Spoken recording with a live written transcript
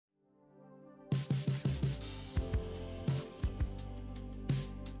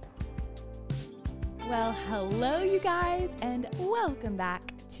Well, hello, you guys, and welcome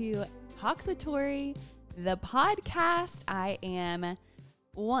back to Talks with Tori, the podcast. I am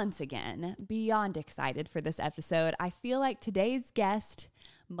once again beyond excited for this episode. I feel like today's guest,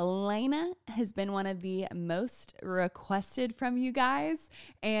 MILENA, has been one of the most requested from you guys,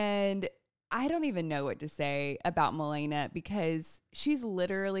 and I don't even know what to say about MILENA because she's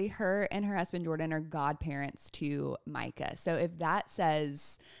literally, her and her husband Jordan are godparents to Micah. So if that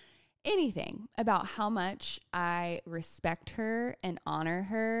says anything about how much I respect her and honor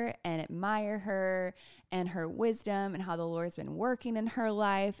her and admire her and her wisdom and how the Lord's been working in her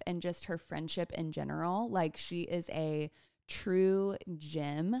life and just her friendship in general, like she is a true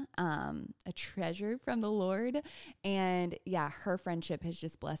gem, a treasure from the Lord. And yeah, her friendship has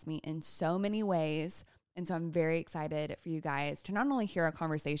just blessed me in so many ways. And so I'm very excited for you guys to not only hear our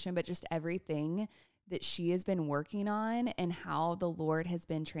conversation, but just everything that she has been working on and how the Lord has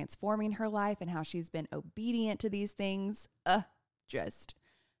been transforming her life and how she's been obedient to these things. Just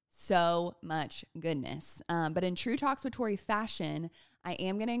so much goodness. But in true Talks with Tori fashion, I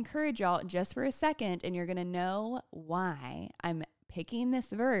am going to encourage y'all just for a second, and you're going to know why I'm picking this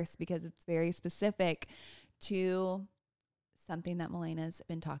verse because it's very specific to something that MILENA's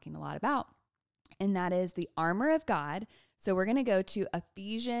been talking a lot about, and that is the armor of God. So we're going to go to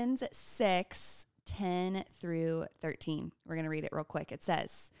Ephesians 6:10 through 13. We're going to read it real quick. It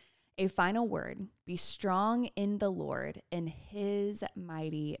says, "A final word, be strong in the Lord and his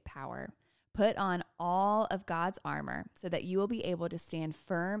mighty power. Put on all of God's armor so that you will be able to stand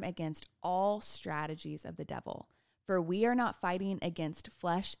firm against all strategies of the devil. For we are not fighting against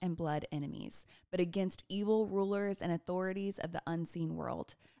flesh and blood enemies, but against evil rulers and authorities of the unseen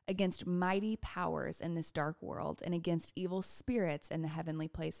world, against mighty powers in this dark world, and against evil spirits in the heavenly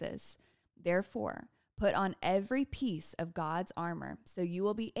places. Therefore, put on every piece of God's armor so you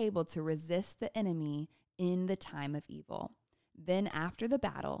will be able to resist the enemy in the time of evil. Then after the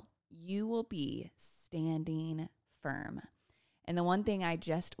battle, you will be standing firm." And the one thing I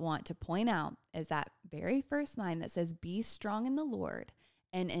just want to point out is that very first line that says, "Be strong in the Lord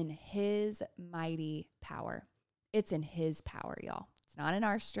and in his mighty power." It's in his power, y'all. It's not in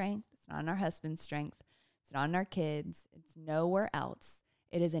our strength. It's not in our husband's strength. It's not in our kids. It's nowhere else.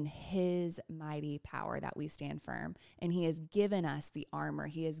 It is in his mighty power that we stand firm. And he has given us the armor.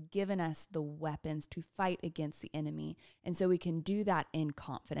 He has given us the weapons to fight against the enemy. And so we can do that in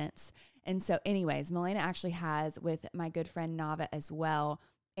confidence. And so anyways, MILENA actually has, with my good friend Nava as well,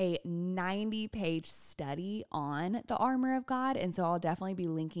 a 90-page study on the armor of God. And so I'll definitely be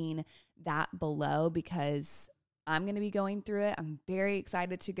linking that below because I'm going to be going through it. I'm very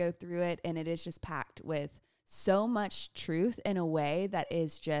excited to go through it. And it is just packed with so much truth in a way that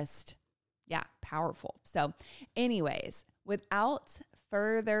is just, powerful. So anyways, without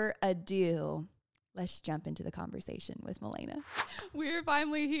further ado, let's jump into the conversation with MILENA. We're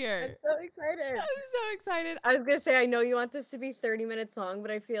finally here. I'm so excited. I'm so excited. I was going to say, I know you want this to be 30 minutes long, but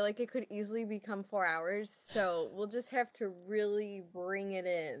I feel like it could easily become 4 hours. So we'll just have to really bring it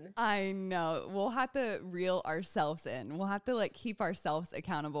in. I know. We'll have to reel ourselves in. We'll have to keep ourselves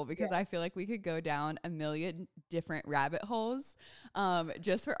accountable because I feel like we could go down a million different rabbit holes.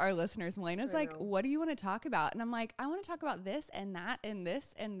 Just for our listeners, MILENA's like, "What do you want to talk about?" And I'm like, "I want to talk about this and that and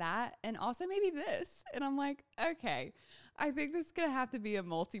this and that and also maybe this." And I'm like, okay, I think this is going to have to be a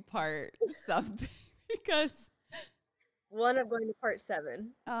multi-part something because one of going to part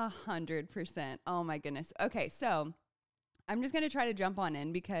 7. 100%. Oh my goodness. Okay. So I'm just going to try to jump on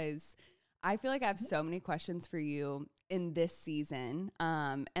in because I feel like I have so many questions for you in this season.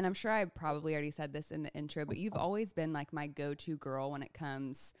 And I'm sure I probably already said this in the intro, but you've always been like my go-to girl when it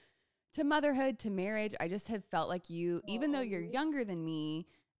comes to motherhood, to marriage. I just have felt like you, even though you're younger than me,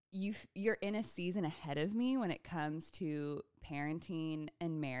 you're in a season ahead of me when it comes to parenting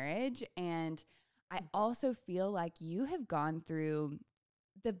and marriage. And I also feel like you have gone through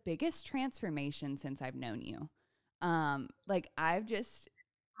the biggest transformation since I've known you. I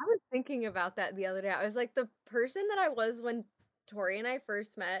was thinking about that the other day. I was like, the person that I was when Tori and I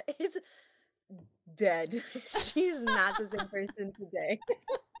first met is dead. She's not the same person today.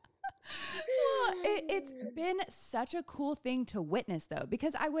 Well, it's been such a cool thing to witness, though,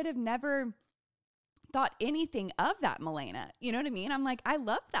 because I would have never thought anything of that MILENA. You know what I mean? I'm like, I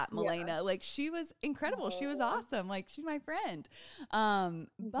love that MILENA. Yeah. Like, she was incredible. She was awesome. Like, she's my friend.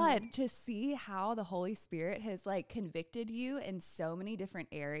 But to see how the Holy Spirit has convicted you in so many different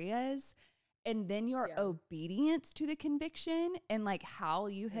areas, and then your obedience to the conviction and how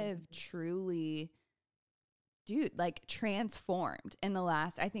you have truly, transformed in the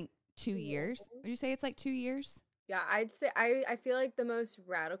last, I think, 2 years. Would you say it's 2 years? Yeah, I'd say I feel like the most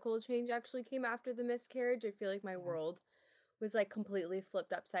radical change actually came after the miscarriage. I feel like my Yeah. world was like completely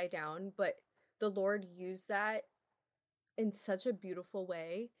flipped upside down, but the Lord used that in such a beautiful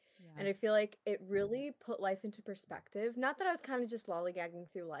way. Yeah. And I feel like it really put life into perspective. Not that I was kind of just lollygagging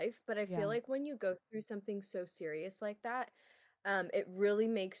through life, but I feel Yeah. like when you go through something so serious like that, it really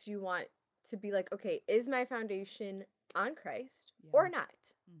makes you want to be like, okay, is my foundation on Christ Yeah. or not?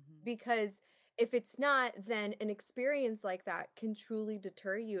 Mm-hmm. Because if it's not, then an experience like that can truly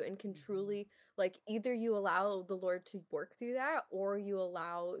deter you and can Mm-hmm. truly, like, either you allow the Lord to work through that or you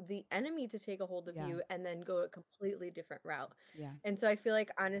allow the enemy to take a hold of Yeah. you and then go a completely different route. Yeah. And so I feel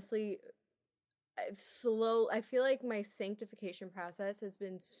like, honestly, I feel like my sanctification process has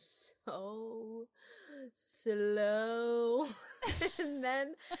been so slow. And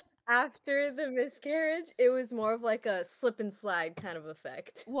then after the miscarriage, it was more of like a slip and slide kind of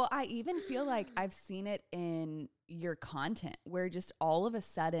effect. Well, I even feel like I've seen it in your content where just all of a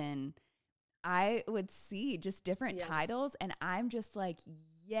sudden I would see just different Yeah. titles and I'm just like,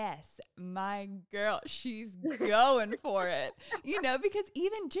 yes, my girl, she's going for it. Because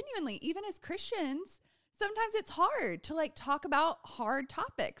even genuinely, even as Christians, sometimes it's hard to like talk about hard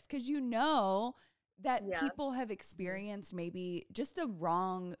topics because that Yeah. people have experienced maybe just a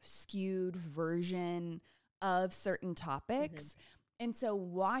wrong, skewed version of certain Mm-hmm. topics. And so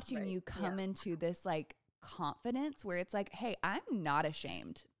watching Right. you Yeah. come into this like confidence where it's like, hey, I'm not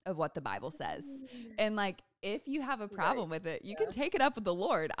ashamed of what the Bible says. And like, if you have a Right. problem with it, you can Yeah. take it up with the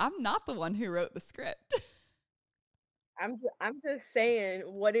Lord. I'm not the one who wrote the script. I'm just saying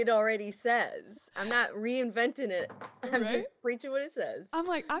what it already says. I'm not reinventing it. I'm Right? just preaching what it says. I'm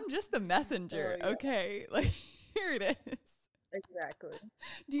like, I'm just the Oh messenger. yeah, Okay. Like, here it is. exactly.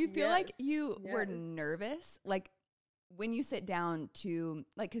 Do you feel Yes. like you were Yes. nervous? Like when you sit down to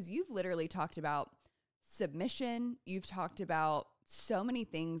like, cause you've literally talked about submission. You've talked about so many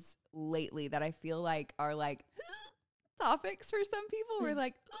things lately that I feel like are like topics for some people. We're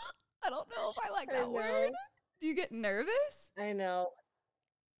like, I don't know if I like I that word. know. Do you get nervous? I know.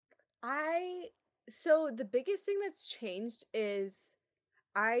 I so the biggest thing that's changed is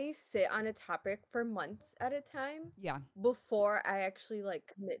I sit on a topic for months at a time Yeah. before I actually like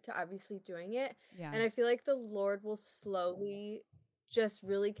commit to obviously doing it. Yeah. And I feel like the Lord will slowly just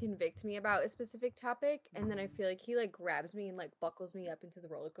really convict me about a specific topic. And then I Mhm. feel like he like grabs me and like buckles me up into the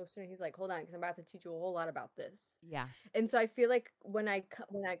roller coaster. And he's like, hold on, because I'm about to teach you a whole lot about this. Yeah. And so I feel like when I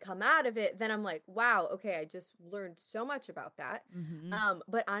come out of it, then I'm like, wow, okay, I just learned so much about that. Mm-hmm.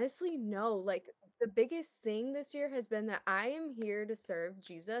 But honestly, no, like the biggest thing this year has been that I am here to serve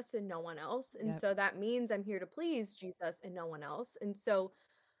Jesus and no one else. And Yep. so that means I'm here to please Jesus and no one else. And so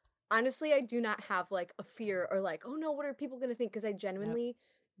honestly, I do not have like a fear or like, oh no, what are people going to think? Because I Yep. genuinely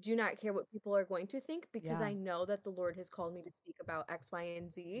do not care what people are going to think because Yeah. I know that the Lord has called me to speak about X, Y, and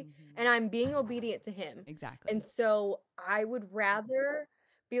Z, and Mm-hmm. I'm being obedient to Him. And Exactly. so I would rather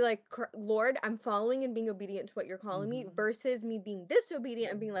be like, Lord, I'm following and being obedient to what you're calling me Mm-hmm. versus me being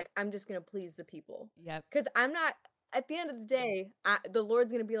disobedient and being like, I'm just going to please the people. Yep. Because I'm not, at the end of the day, the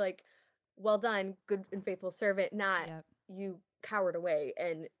Lord's going to be like, well done, good and faithful servant, not Yep. you cowered away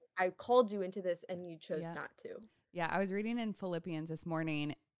and I called you into this and you chose Yep. not to. Yeah. I was reading in Philippians this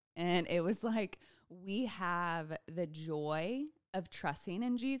morning and it was like, we have the joy of trusting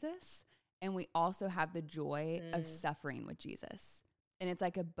in Jesus and we also have the joy of Mm. suffering with Jesus. And it's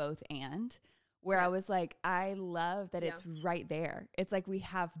like a both and where I Yeah. was like, I love that Yeah. it's right there. It's like we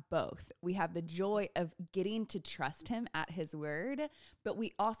have both. We have the joy of getting to trust him at his word, but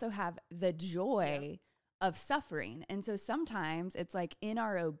we also have the joy of suffering. And so sometimes it's like in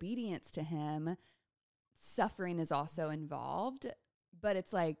our obedience to him, suffering is also involved, but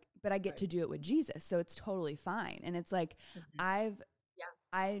it's like, but I get Right. to do it with Jesus. So it's totally fine. And it's like, Mhm. I've Yeah.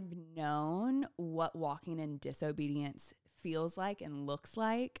 I've known what walking in disobedience feels like and looks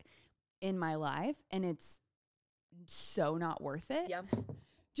like in my life. And it's so not worth it. Yeah.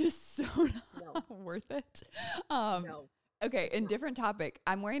 Just so No. not worth it. Um, No. okay. It's In not. different topic,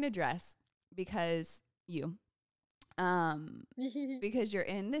 I'm wearing a dress because because you're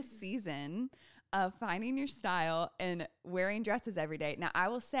in this season of finding your style and wearing dresses every day. Now, I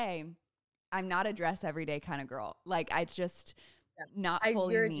will say I'm not a dress everyday kind of girl. Like I just Yeah. not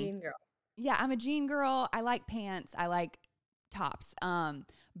fully You're a me. jean girl. Yeah, I'm a jean girl. I like pants. I like tops.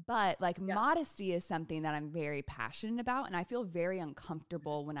 But like Yeah. modesty is something that I'm very passionate about and I feel very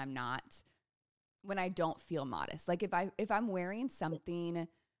uncomfortable when I don't feel modest. Like if I'm wearing something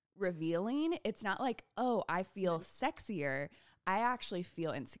revealing, it's not like, "Oh, I feel sexier." I actually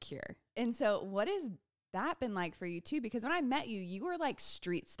feel insecure. And so what has that been like for you too? Because when I met you, you were like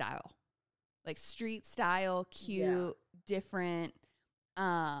street style. like street style, cute, different.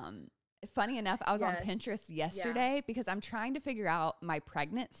 Funny enough, I was on Pinterest yesterday because I'm trying to figure out my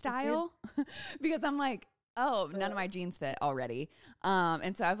pregnant style because I'm like, oh, none of my jeans fit already.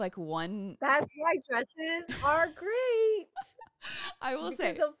 And so I have like one. That's why dresses are great. I will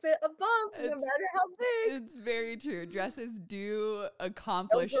say they'll fit a bump no matter how big. It's very true. Dresses do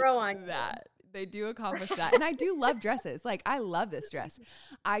accomplish that. They do accomplish that. And I do love dresses. Like, I love this dress.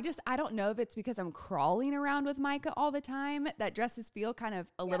 I don't know if it's because I'm crawling around with Micah all the time that dresses feel kind of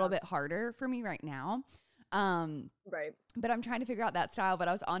a little bit harder for me right now. Right. But I'm trying to figure out that style. But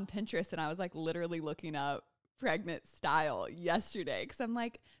I was on Pinterest and I was like literally looking up pregnant style yesterday because I'm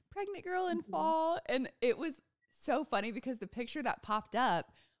like, pregnant girl in fall. And it was so funny because the picture that popped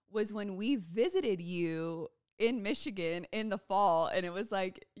up was when we visited you in Michigan in the fall, and it was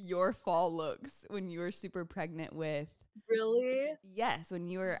like your fall looks when you were super pregnant with. Really? Yes, when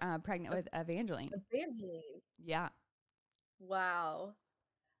you were pregnant with Evangeline. Yeah. Wow.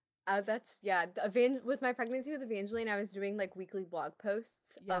 That's with my pregnancy with Evangeline, I was doing like weekly blog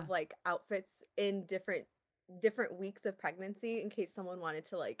posts of like outfits in different weeks of pregnancy in case someone wanted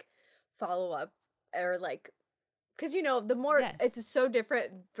to like follow up or like, because the more it's so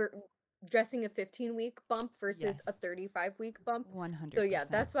different for dressing a 15-week bump versus a 35-week bump. 100%. So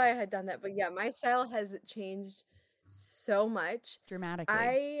that's why I had done that. But my style has changed so much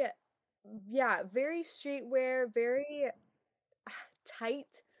dramatically. Very streetwear, very tight.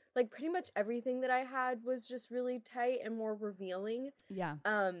 Like pretty much everything that I had was just really tight and more revealing. Yeah.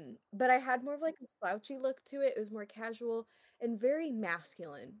 But I had more of like a slouchy look to it. It was more casual and very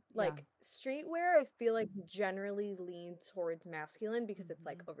masculine. Like streetwear, I feel like generally lean towards masculine because it's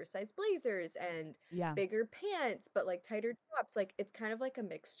like oversized blazers and bigger pants, but like tighter tops. Like it's kind of like a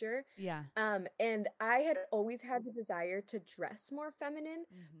mixture. Yeah. And I had always had the desire to dress more feminine,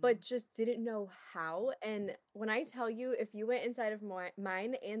 but just didn't know how. And when I tell you, if you went inside of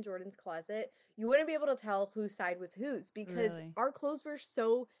mine and Jordan's closet, you wouldn't be able to tell whose side was whose because our clothes were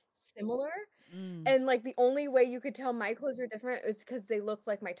so similar. And like the only way you could tell my clothes were different is because they looked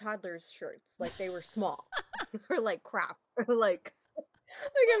like my toddler's shirts, like they were small or like crap or like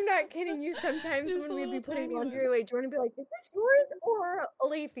I'm not kidding you. Sometimes just when we'd be putting laundry away, Jordan would be like, is this yours or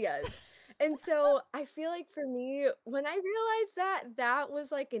Alethea's? And so I feel like for me, when I realized that was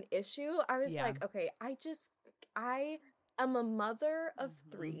like an issue, I was like, okay, I am a mother of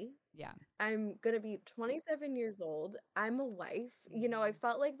 3. Yeah. I'm going to be 27 years old. I'm a wife. I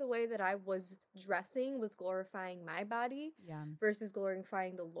felt like the way that I was dressing was glorifying my body versus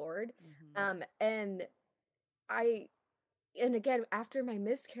glorifying the Lord. And again, after my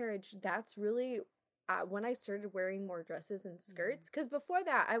miscarriage, that's really when I started wearing more dresses and skirts. Because before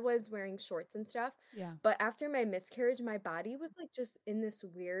that, I was wearing shorts and stuff. Yeah. But after my miscarriage, my body was like just in this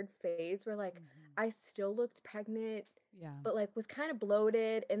weird phase where like I still looked pregnant. But like was kind of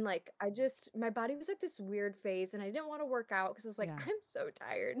bloated and like my body was like this weird phase and I didn't want to work out because I was like, I'm so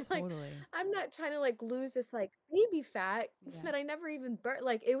tired. Like I'm not trying to like lose this like baby fat that I never even burnt.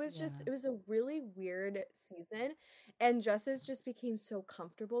 Like it was just, it was a really weird season and dresses just became so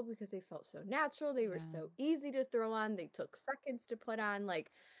comfortable because they felt so natural. They were so easy to throw on. They took seconds to put on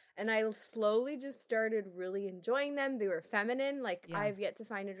and I slowly just started really enjoying them. They were feminine. Like I've yet to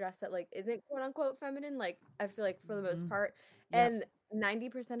find a dress that like isn't quote unquote feminine. Like I feel like for the most part, and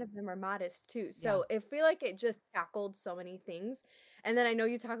 90% of them are modest too. So I feel like it just tackled so many things. And then I know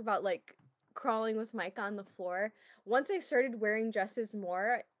you talk about like crawling with Mike on the floor. Once I started wearing dresses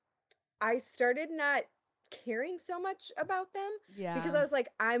more, I started not caring so much about them because I was like,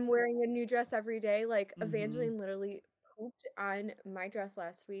 I'm wearing a new dress every day. Like Evangeline literally pooped on my dress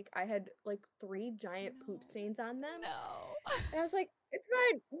last week. I had like 3 giant poop stains on them. And I was like, it's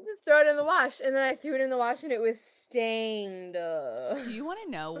fine. Just throw it in the wash. And then I threw it in the wash and it was stained. Do you want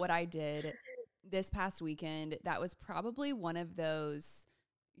to know what I did this past weekend? That was probably one of those,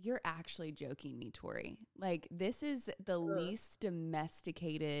 you're actually joking me, Tori. Like this is the least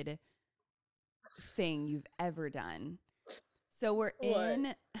domesticated thing you've ever done. So we're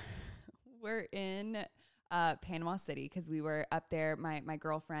in Panama City because we were up there. My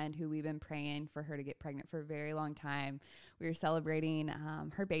girlfriend, who we've been praying for her to get pregnant for a very long time, we were celebrating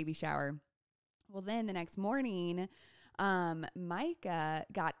her baby shower. Well, then the next morning, Micah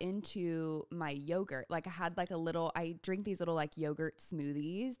got into my yogurt. Like I drink these little like yogurt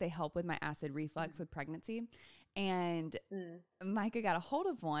smoothies. They help with my acid reflux with pregnancy. And Micah got a hold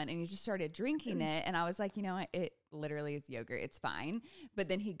of one and he just started drinking it. And I was like, you know what? It literally is yogurt. It's fine. But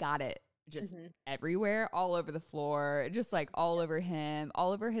then he got it just everywhere, all over the floor, just like all over him,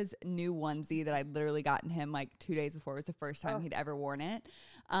 all over his new onesie that I'd literally gotten him like 2 days before. It was the first time he'd ever worn it.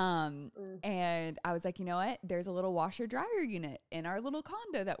 And I was like, you know what? There's a little washer dryer unit in our little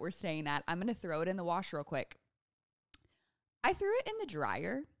condo that we're staying at. I'm going to throw it in the wash real quick. I threw it in the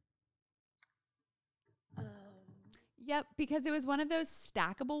dryer. Yep, because it was one of those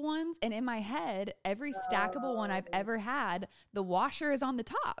stackable ones. And in my head, every stackable one I've ever had, the washer is on the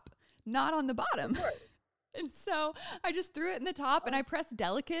top, not on the bottom. And so I just threw it in the top and I pressed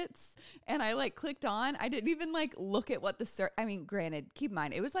delicates and I like clicked on. I didn't even like look at what I mean, granted, keep in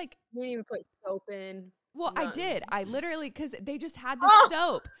mind, it was like. You didn't even put soap in. Well, I did. I literally, because they just had the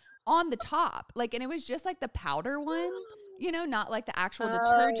soap on the top. Like, and it was just like the powder one, you know, not like the actual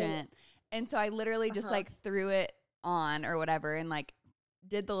detergent. And so I literally just like threw it on or whatever and like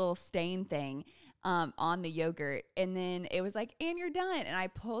did the little stain thing on the yogurt, and then it was like, and you're done. And I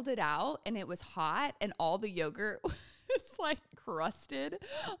pulled it out and it was hot and all the yogurt was like crusted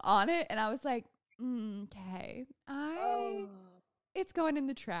on it, and I was like, okay, it's going in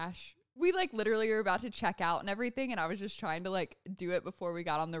the trash. We like literally were about to check out and everything, and I was just trying to like do it before we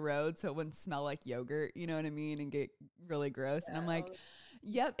got on the road so it wouldn't smell like yogurt, you know what I mean, and get really gross. And I'm like,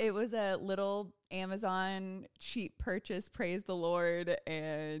 yep, it was a little Amazon cheap purchase, praise the Lord,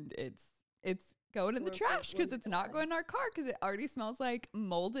 and it's going in the trash because it's not going in our car because it already smells like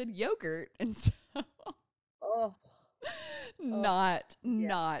molded yogurt, and so not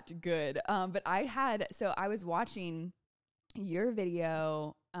good. But I was watching your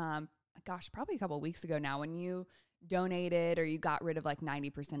video, probably a couple of weeks ago now, when you donated or you got rid of like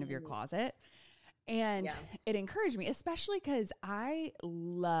 90% of your closet. And it encouraged me, especially because I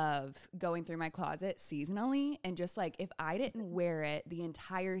love going through my closet seasonally. And just like, if I didn't wear it the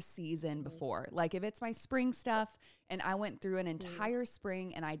entire season before, like if it's my spring stuff and I went through an entire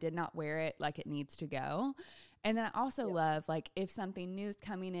spring and I did not wear it, like it needs to go. And then I also love, like, if something new is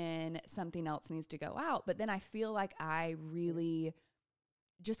coming in, something else needs to go out. But then I feel like I really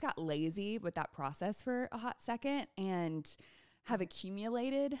just got lazy with that process for a hot second and have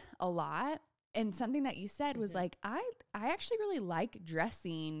accumulated a lot. And something that you said was like, I actually really like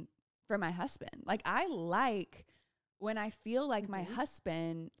dressing for my husband. Like, I like when I feel like my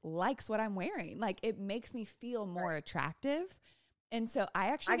husband likes what I'm wearing. Like, it makes me feel more attractive. And so I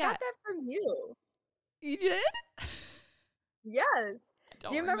actually got that from you. You did? Yes.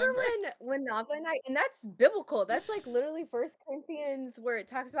 Do you remember when Nava and I, and that's biblical. That's like literally 1 Corinthians where it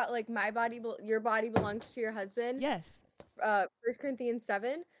talks about like your body belongs to your husband. Yes. 1 Corinthians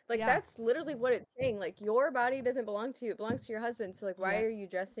 7. Like that's literally what it's saying. Like, your body doesn't belong to you. It belongs to your husband. So like, why are you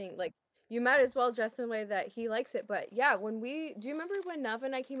dressing? Like, you might as well dress in a way that he likes it. But yeah, do you remember when Nava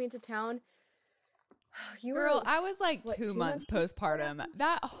and I came into town? I was like 2 months postpartum.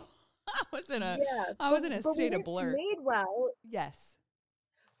 I was in a state of blur. Madewell. Yes.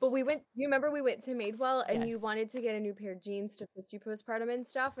 But do you remember we went to Madewell and you wanted to get a new pair of jeans to fit you postpartum and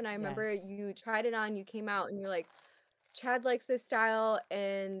stuff? And I remember you tried it on, you came out and you're like, Chad likes this style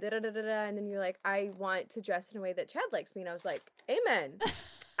and da-da-da-da-da. And then you're like, I want to dress in a way that Chad likes me. And I was like, amen.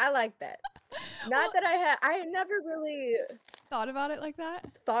 I like that. I had never really thought about it like that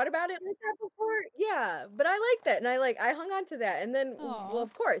before. Yeah, but I like that. And I hung on to that. And then, well,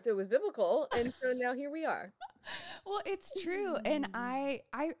 of course, it was biblical. And so now here we are. Well, it's true. And I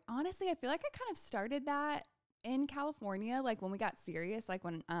honestly, I feel like I kind of started that in California, like when we got serious, like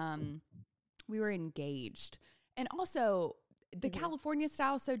when we were engaged. And also the California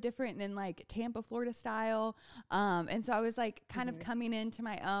style is so different than like Tampa, Florida style. And so I was like kind of coming into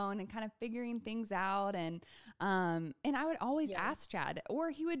my own and kind of figuring things out. And I would always ask Chad, or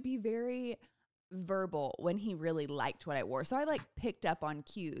he would be very verbal when he really liked what I wore. So I like picked up on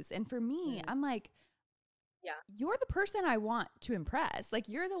cues. And for me, I'm like, you're the person I want to impress. Like,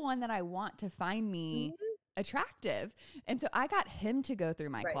 you're the one that I want to find me attractive. And so I got him to go through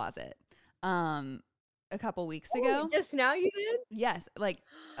my closet. A couple weeks ago. Just now you did? Yes. Like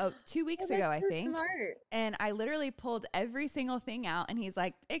 2 weeks ago, I think. Smart. And I literally pulled every single thing out and he's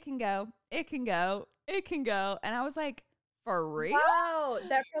like, it can go, it can go, it can go. And I was like, for real? Wow.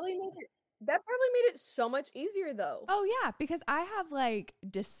 That probably made it so much easier though. Oh yeah. Because I have like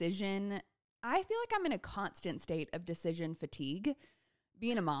I feel like I'm in a constant state of decision fatigue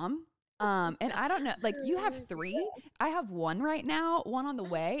being a mom. And I don't know, like, you have 3, I have 1 right now, 1 on the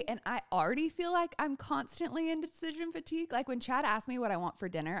way. And I already feel like I'm constantly in decision fatigue. Like when Chad asked me what I want for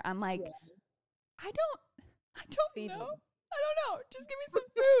dinner, I'm like, I don't know. I don't know. Just give me some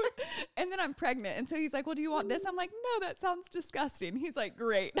food. And then I'm pregnant. And so he's like, well, do you want this? I'm like, no, that sounds disgusting. He's like,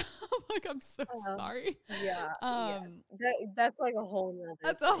 great. I'm like, I'm so sorry. Yeah. That's like a whole nother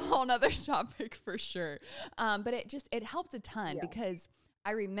That's a whole nother topic for sure. But it helped a ton because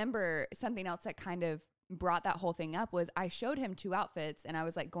I remember something else that kind of brought that whole thing up was I showed him 2 outfits and I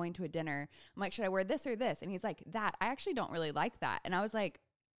was like going to a dinner. I'm like, should I wear this or this? And he's like, that. I actually don't really like that. And I was like,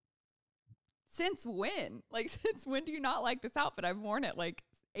 since when? Like, since when do you not like this outfit? I've worn it like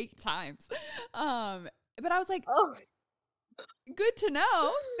 8 times. But I was like, oh, good to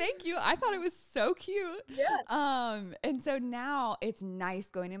know. Thank you. I thought it was so cute. Yeah. And so now it's nice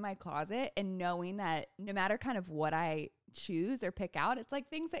going in my closet and knowing that no matter kind of what I choose or pick out, it's like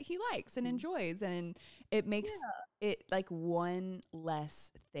things that he likes and enjoys. And it makes it like one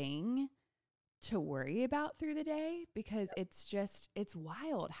less thing to worry about through the day because it's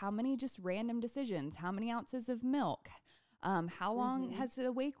wild. How many just random decisions? How many ounces of milk? How long has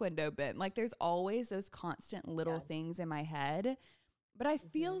the wake window been? Like there's always those constant little things in my head. But I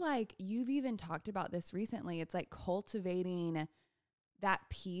feel like you've even talked about this recently. It's like cultivating that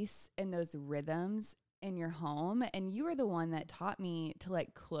peace and those rhythms in your home. And you were the one that taught me to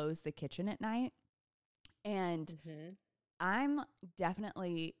like close the kitchen at night. And I'm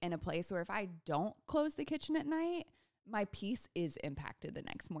definitely in a place where if I don't close the kitchen at night, my peace is impacted the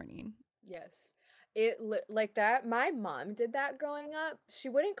next morning. Yes. Like that. My mom did that growing up. She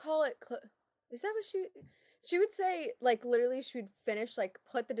wouldn't call it, is that what she would say, like literally she would finish, like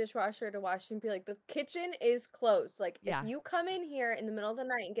put the dishwasher to wash and be like, the kitchen is closed. Like if you come in here in the middle of the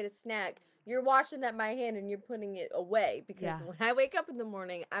night and get a snack, you're washing that by hand and you're putting it away because when I wake up in the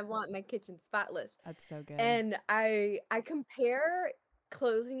morning, I want my kitchen spotless. That's so good. And I compare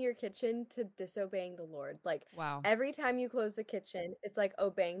closing your kitchen to disobeying the Lord. Like every time you close the kitchen, it's like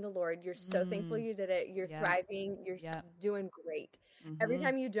obeying the Lord. You're so thankful you did it. You're thriving. You're doing great. Every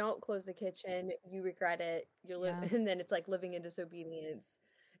time you don't close the kitchen, you regret it. And then it's like living in disobedience.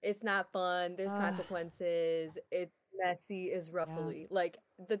 It's not fun. There's consequences. It's messy as roughly. Like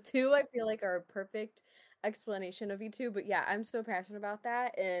the two I feel like are a perfect explanation of you two. But yeah, I'm so passionate about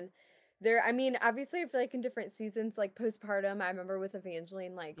that. And I mean, obviously I feel like in different seasons, like postpartum, I remember with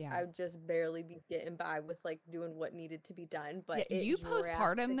Evangeline, like I would just barely be getting by with like doing what needed to be done. But you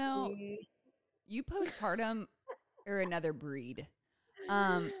postpartum though, you postpartum are another breed.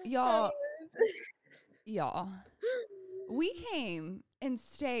 Y'all, we came and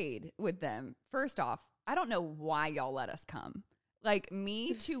stayed with them. First off, I don't know why y'all let us come. Like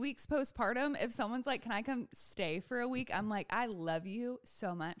me, 2 weeks postpartum, if someone's like, can I come stay for a week? I'm like, I love you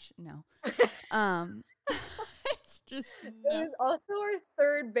so much. No. It's just It was also our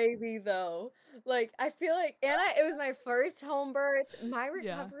third baby though. Like I feel like it was my first home birth. My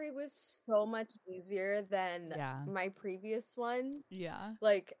recovery was so much easier than my previous ones. Yeah.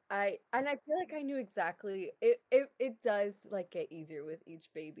 Like I feel like I knew exactly it does like get easier with each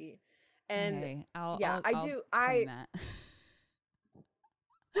baby. And I'll I that.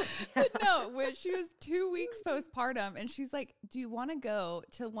 But no, when she was 2 weeks postpartum and she's like, do you want to go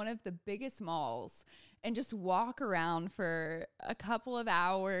to one of the biggest malls and just walk around for a couple of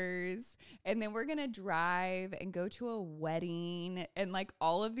hours? And then we're going to drive and go to a wedding and like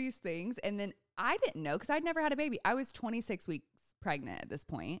all of these things. And then I didn't know because I'd never had a baby. I was 26 weeks pregnant at this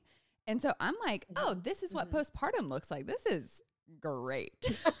point. And so I'm like, oh, this is what postpartum looks like. This is great.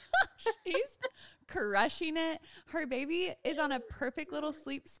 She's crushing it. Her baby is on a perfect little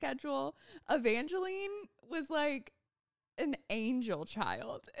sleep schedule. Evangeline was like an angel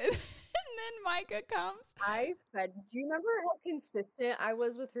child. And then Micah comes. Do you remember how consistent I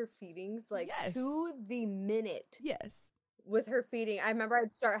was with her feedings? Like to the minute. Yes. With her feeding. I remember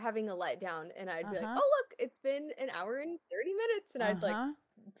I'd start having a letdown and I'd be like, oh, look, it's been an hour and 30 minutes. And I'd like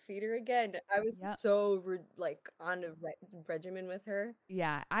feed her again. I was so like on a regimen with her.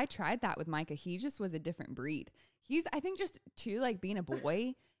 Yeah, I tried that with Micah. He just was a different breed. He's, I think, just too like being a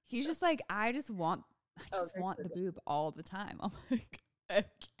boy. He's just like, I just want the boob all the time. I'm like,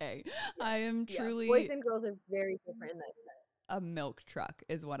 okay, I am truly. Boys and girls are very different in that sense. A milk truck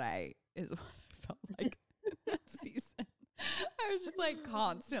is what I felt like in that season. I was just like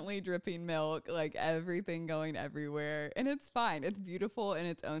constantly dripping milk, like everything going everywhere. And it's fine. It's beautiful in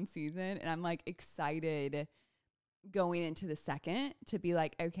its own season. And I'm like excited going into the second to be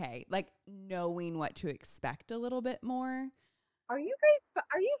like, okay, like knowing what to expect a little bit more. Are you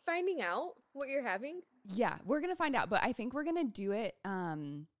finding out what you're having? Yeah, we're going to find out. But I think we're going to do it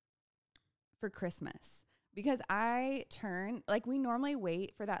for Christmas because we normally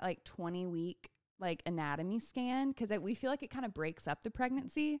wait for that like 20-week like anatomy scan because we feel like it kind of breaks up the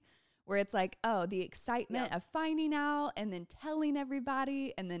pregnancy. where it's like, oh, the excitement of finding out and then telling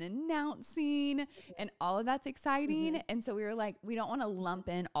everybody and then announcing and all of that's exciting. And so we were like, we don't want to lump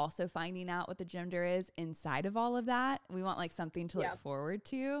in also finding out what the gender is inside of all of that. We want like something to look forward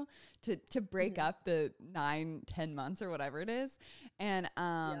to break up the 9-10 months or whatever it is. And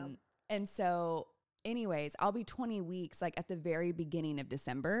so anyways, I'll be 20 weeks like at the very beginning of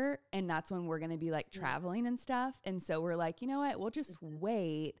December, and that's when we're going to be like traveling and stuff. And so we're like, you know what, we'll just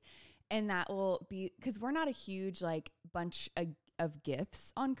wait, and that will be, because we're not a huge like bunch of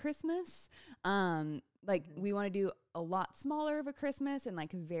gifts on Christmas. Like we want to do a lot smaller of a Christmas and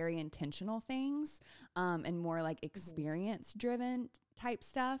like very intentional things, and more like experience driven type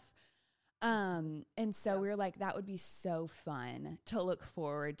stuff. And so we were like, that would be so fun to look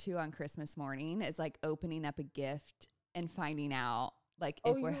forward to on Christmas morning, is like opening up a gift and finding out like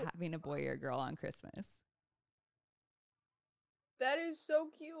if we're having a boy or a girl on Christmas. That is so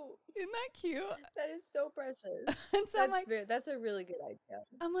cute. Isn't that cute? That is so precious. And so I'm like, that's a really good idea.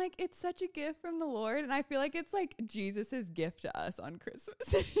 I'm like, it's such a gift from the Lord. And I feel like it's like Jesus's gift to us on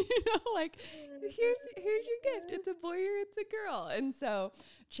Christmas, like here's your gift. It's a boy or it's a girl. And so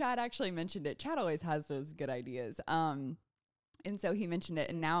Chad actually mentioned it. Chad always has those good ideas. And so he mentioned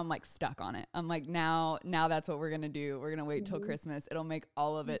it, and now I'm like stuck on it. I'm like, now that's what we're going to do. We're going to wait till Christmas. It'll make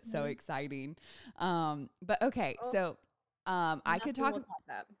all of it so exciting. But okay. So I could talk about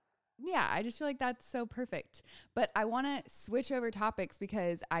that. Yeah, I just feel like that's so perfect. But I want to switch over topics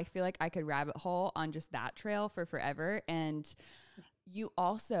because I feel like I could rabbit hole on just that trail for forever. And you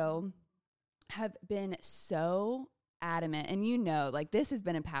also have been so adamant, and like this has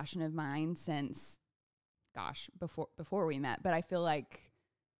been a passion of mine since, gosh, before we met. But I feel like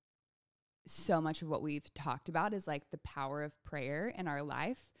so much of what we've talked about is like the power of prayer in our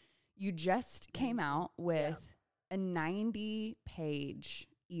life. You just came out with a 90-page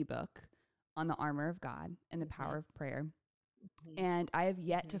ebook on the armor of God and the power of prayer. And I have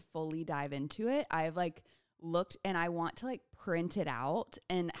yet to fully dive into it. I've like looked, and I want to like print it out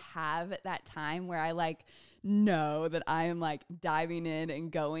and have that time where I like know that I am like diving in and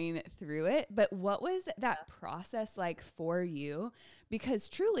going through it. But what was that process like for you? Because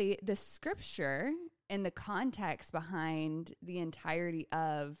truly the scripture and the context behind the entirety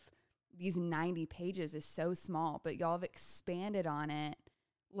of these 90 pages is so small, but y'all have expanded on it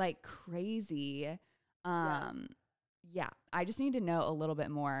like crazy. I just need to know a little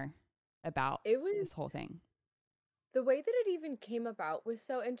bit more about this whole thing. The way that it even came about was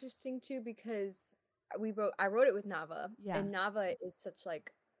so interesting too, because I wrote it with Nava, and Nava is such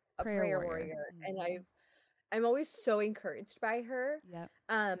like a prayer warrior. And I'm always so encouraged by her.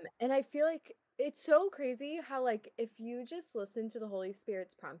 And I feel like it's so crazy how like if you just listen to the Holy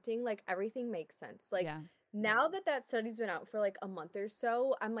Spirit's prompting, like everything makes sense. Like now that study's been out for like a month or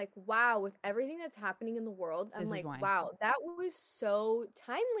so, I'm like, wow, with everything that's happening in the world, I'm like, wow, that was so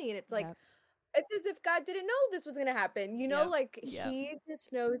timely. And it's like, it's as if God didn't know this was going to happen, like he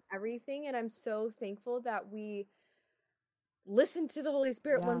just knows everything. And I'm so thankful that we listened to the Holy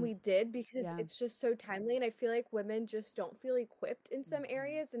Spirit when we did, because it's just so timely. And I feel like women just don't feel equipped in some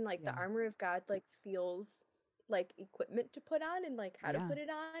areas, and like the armor of God like feels like equipment to put on, and like how to put it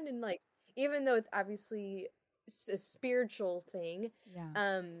on, and like even though it's obviously a spiritual thing,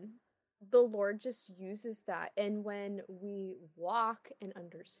 the Lord just uses that. And when we walk and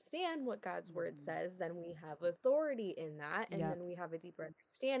understand what God's word says, then we have authority in that. And then we have a deeper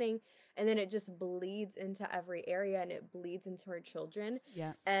understanding. And then it just bleeds into every area, and it bleeds into our children.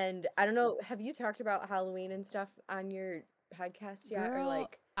 And I don't know, have you talked about Halloween and stuff on your podcast yet? Girl, or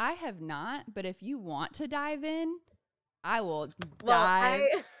like, I have not, but if you want to dive in, I will dive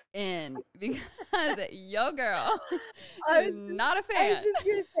in, because yo girl is not a fan. I was just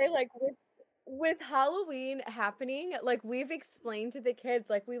gonna say, like, with Halloween happening, like we've explained to the kids,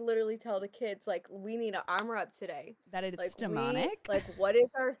 like we literally tell the kids, like, we need to armor up today. That it's like demonic. Like, what is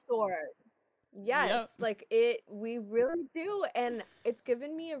our sword? Yes, like we really do. And it's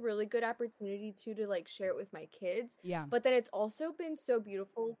given me a really good opportunity to like share it with my kids. But then it's also been so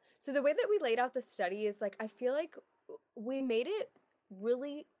beautiful. So the way that we laid out the study is like, I feel like we made it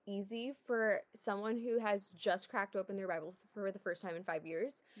really easy for someone who has just cracked open their Bible for the first time in 5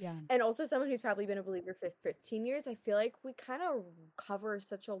 years. And also someone who's probably been a believer for 15 years. I feel like we kind of cover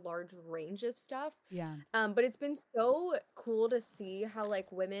such a large range of stuff. But it's been so cool to see how like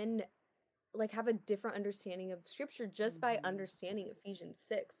women like have a different understanding of scripture just by understanding Ephesians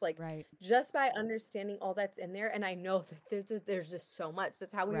 6, like just by understanding all that's in there. And I know that there's just so much.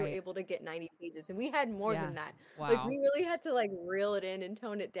 That's how we were able to get 90 pages, and we had more than that. Like we really had to like reel it in and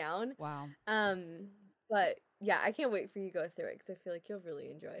tone it down. But yeah, I can't wait for you to go through it because I feel like you'll really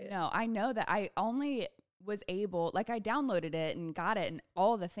enjoy it. No, I know that I only was able, like I downloaded it and got it and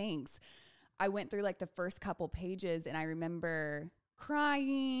all the things. I went through like the first couple pages and I remember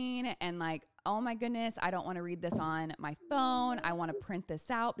crying and like, oh my goodness, I don't want to read this on my phone. I want to print this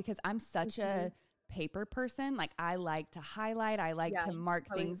out because I'm such a paper person. Like I like to highlight, I like to mark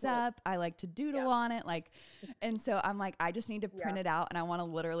things up, I like to doodle on it. Like, and so I'm like, I just need to print it out and I want to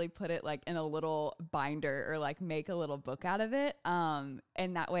literally put it like in a little binder or like make a little book out of it. And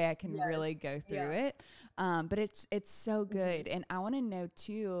that way I can really go through it. But it's so good. And I want to know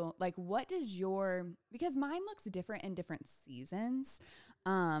too, like what does because mine looks different in different seasons.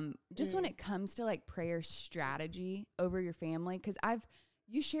 Just when it comes to like prayer strategy over your family. Cause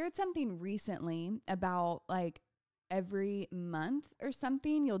you shared something recently about like every month or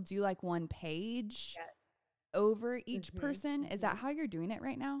something, you'll do like one page over each person. Is that how you're doing it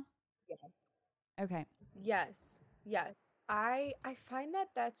right now? Yeah. Okay. Yes. I find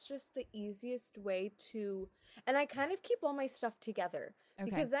that that's just the easiest way to, and I kind of keep all my stuff together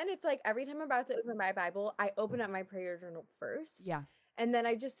because then it's like every time I'm about to open my Bible, I open up my prayer journal first. Yeah. And then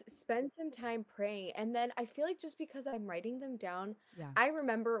I just spend some time praying. And then I feel like just because I'm writing them down, I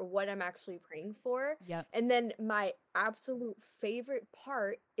remember what I'm actually praying for. Yep. And then my absolute favorite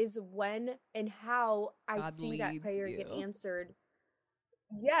part is when and how I see that prayer get answered.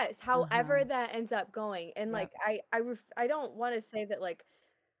 Yes, however that ends up going. And like I don't want to say that like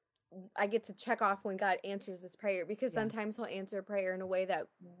I get to check off when God answers this prayer because sometimes he'll answer a prayer in a way that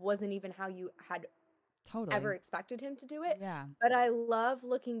wasn't even how you had ever expected him to do it. Yeah. But I love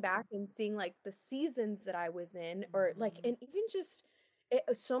looking back and seeing like the seasons that I was in or like, and even just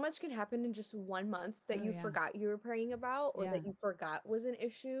so much can happen in just 1 month that you forgot you were praying about or that you forgot was an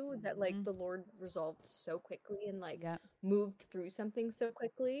issue that like the Lord resolved so quickly and like moved through something so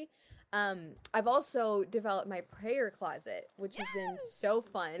quickly. I've also developed my prayer closet, which has been so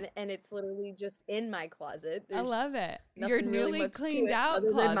fun, and it's literally just in my closet. I love it. Your newly really cleaned out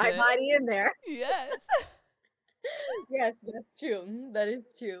other closet. than my body in there. Yes. Yes, that's true. That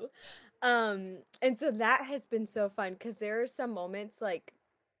is true. And so that has been so fun because there are some moments like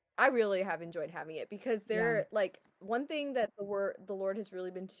I really have enjoyed having it because like one thing that the Lord has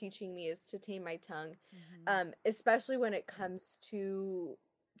really been teaching me is to tame my tongue. Especially when it comes to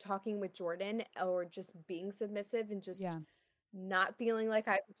talking with Jordan or just being submissive and just not feeling like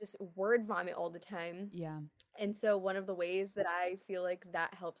I have to just word vomit all the time. Yeah. And so one of the ways that I feel like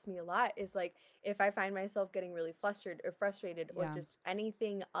that helps me a lot is like if I find myself getting really flustered or frustrated or just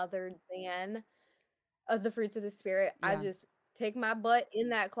anything other than of the fruits of the Spirit, I just take my butt in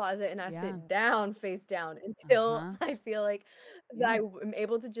that closet and I sit down face down until I feel like that I am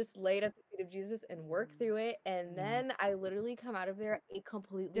able to just lay it at the feet of Jesus and work through it. And then I literally come out of there a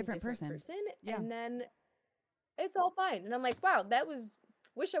completely different person. And then it's all fine. And I'm like, wow,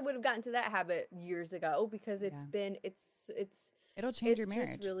 wish I would have gotten to that habit years ago because it'll change your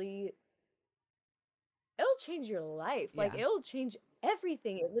marriage. It'll change your life. Like it'll change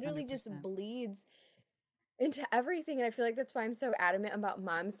everything. It literally 100%. just bleeds into everything. And I feel like that's why I'm so adamant about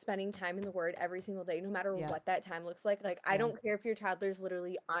moms spending time in the Word every single day, no matter what that time looks like. Like, I don't care if your toddler's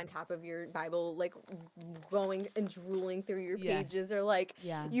literally on top of your Bible, like going and drooling through your pages or like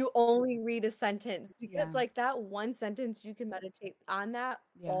you only read a sentence because like that one sentence, you can meditate on that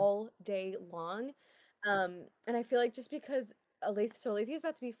all day long. And I feel like just because Alethea's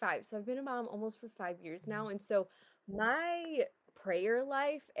about to be 5. So I've been a mom almost for 5 years now. And so my prayer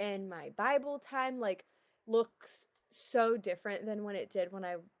life and my Bible time, like, looks so different than when it did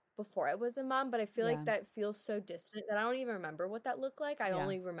before I was a mom, but I feel like that feels so distant that I don't even remember what that looked like. I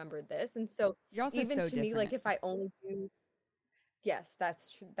only remember this. And so you're also even so to different. me, like if I only do, yes,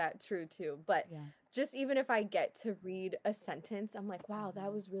 that's true too. But just even if I get to read a sentence, I'm like, wow,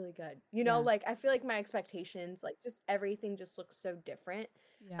 that was really good. You know, like I feel like my expectations, like just everything just looks so different.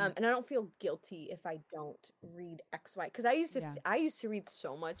 And I don't feel guilty if I don't read X, Y. Because I used to read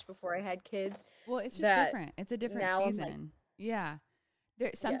so much before I had kids. Well, it's just different. It's a different season.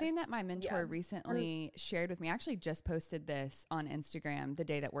 There's something that my mentor recently shared with me. I actually just posted this on Instagram the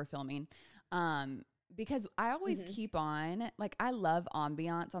day that we're filming. Because I always keep on, like, I love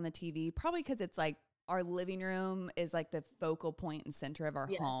ambiance on the TV, probably because it's like our living room is like the focal point and center of our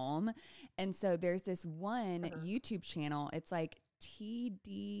home. And so there's this one YouTube channel. It's like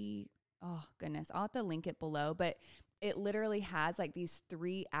TD. Oh, goodness. I'll have to link it below. But it literally has like these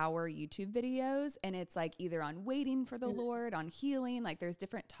 3-hour YouTube videos. And it's like either on waiting for the Lord, on healing. Like there's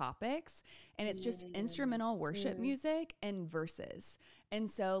different topics. And it's just instrumental worship music and verses. And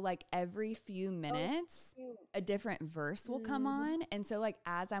so like every few minutes, cute. a different verse will come on. And so like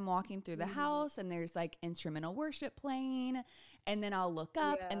as I'm walking through the house and there's like instrumental worship playing, and then I'll look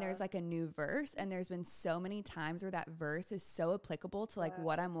up and there's like a new verse. And there's been so many times where that verse is so applicable to like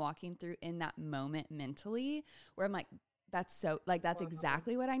what I'm walking through in that moment mentally, where I'm like, that's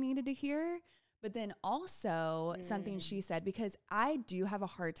exactly what I needed to hear. But then also something she said, because I do have a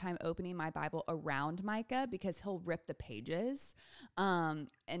hard time opening my Bible around Micah because he'll rip the pages. And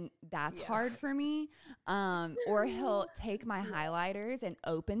that's hard for me. Or he'll take my highlighters and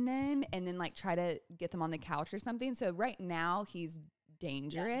open them and then like try to get them on the couch or something. So right now he's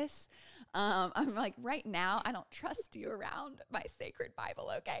dangerous. I'm like, right now, I don't trust you around my sacred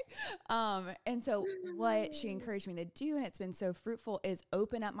Bible. Okay. And so what she encouraged me to do, and it's been so fruitful, is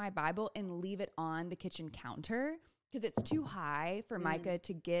open up my Bible and leave it on the kitchen counter because it's too high for Micah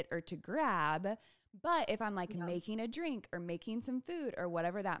to get or to grab. But if I'm like making a drink or making some food or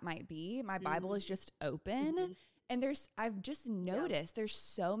whatever that might be, my Bible is just open. And I've just noticed there's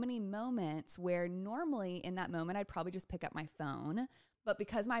so many moments where normally in that moment, I'd probably just pick up my phone. But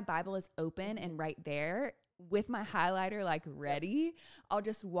because my Bible is open and right there with my highlighter, like ready, I'll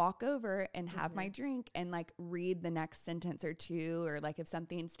just walk over and have my drink and like read the next sentence or two. Or like if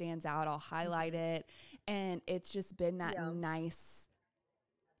something stands out, I'll highlight it. And it's just been that nice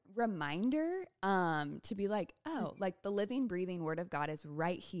reminder to be like, oh, like the living, breathing word of God is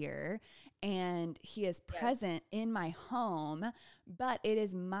right here and he is present in my home, but it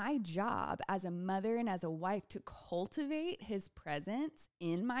is my job as a mother and as a wife to cultivate his presence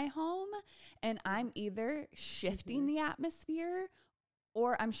in my home. And I'm either shifting the atmosphere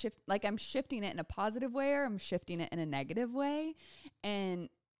or I'm shifting it in a positive way or I'm shifting it in a negative way. And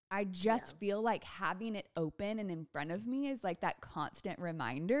I just feel like having it open and in front of me is like that constant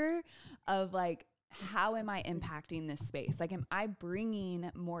reminder of like, how am I impacting this space? Like, am I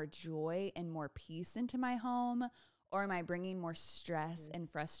bringing more joy and more peace into my home, or am I bringing more stress and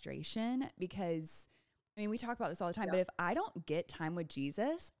frustration? Because I mean, we talk about this all the time, but if I don't get time with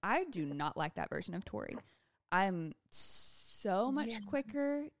Jesus, I do not like that version of Tori. I'm so much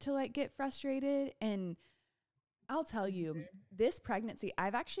quicker to like get frustrated. And I'll tell you, this pregnancy,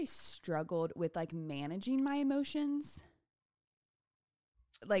 I've actually struggled with like managing my emotions.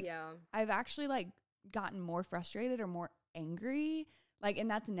 Like I've actually like gotten more frustrated or more angry. Like, and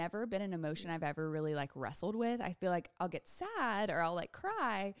that's never been an emotion I've ever really like wrestled with. I feel like I'll get sad or I'll like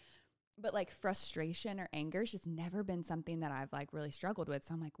cry, but like frustration or anger has just never been something that I've like really struggled with.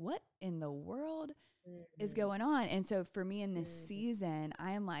 So I'm like, what in the world is going on? And so for me in this season,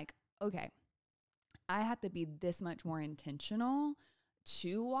 I am like, okay, I have to be this much more intentional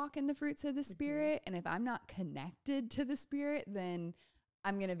to walk in the fruits of the Spirit. And if I'm not connected to the Spirit, then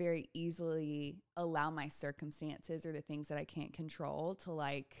I'm going to very easily allow my circumstances or the things that I can't control to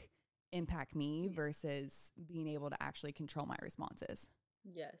like impact me versus being able to actually control my responses.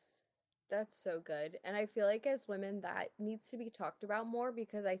 Yes, that's so good. And I feel like as women, that needs to be talked about more,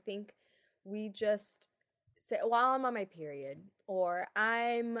 because I think we just say, while I'm on my period, or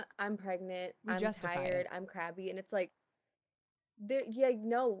I'm pregnant, I'm tired, I'm crabby, and it's like,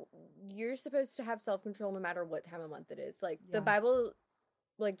 no, you're supposed to have self-control no matter what time of month it is. Like the Bible,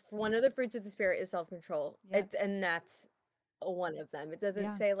 like one of the fruits of the Spirit is self-control. And that's one of them. It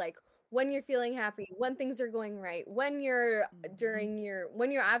doesn't say like when you're feeling happy, when things are going right, when you're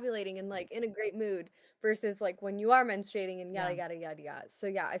when you're ovulating and like in a great mood, versus like when you are menstruating and yada yada yada yada. So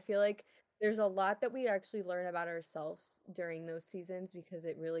yeah, I feel like there's a lot that we actually learn about ourselves during those seasons, because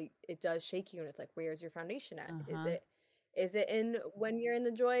it does shake you, and it's like, where's your foundation at? Is it in when you're in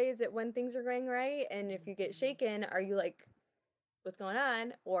the joy? Is it when things are going right? And if you get shaken, are you like, what's going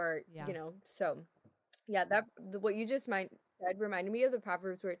on? Or so yeah, what you just said reminded me of the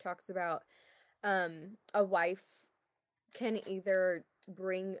Proverbs where it talks about a wife can either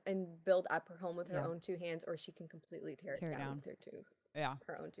bring and build up her home with her own two hands, or she can completely tear it down with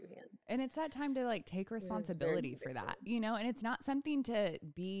her own two hands. And it's that time to like take responsibility for that, and it's not something to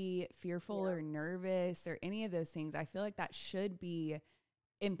be fearful or nervous or any of those things. I feel like that should be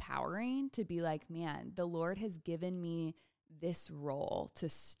empowering to be like, man, the Lord has given me this role to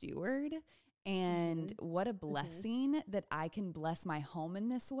steward. And what a blessing that I can bless my home in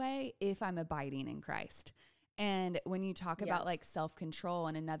this way if I'm abiding in Christ. And when you talk about like self-control,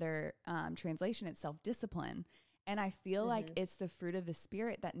 in another translation, it's self-discipline. And I feel like it's the fruit of the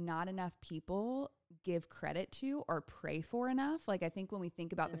Spirit that not enough people give credit to or pray for enough. Like I think when we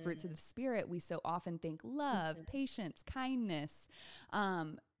think about the fruits of the Spirit, we so often think love, patience, kindness.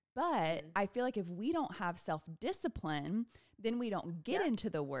 But I feel like if we don't have self-discipline, then we don't get into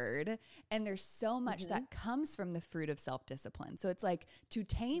the word. And there's so much that comes from the fruit of self-discipline. So it's like, to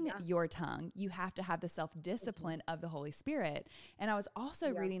tame your tongue, you have to have the self-discipline of the Holy Spirit. And I was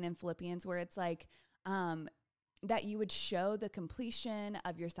also reading in Philippians where it's like, that you would show the completion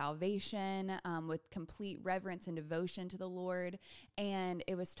of your salvation with complete reverence and devotion to the Lord. And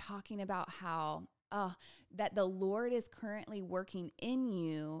it was talking about how that the Lord is currently working in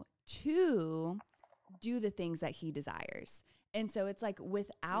you to do the things that he desires. And so it's like,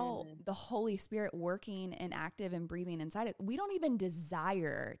 without the Holy Spirit working and active and breathing inside it, we don't even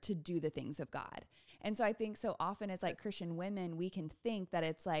desire to do the things of God. And so I think so often as like Christian women, we can think that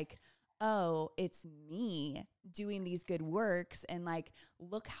it's like, oh, it's me doing these good works, and like,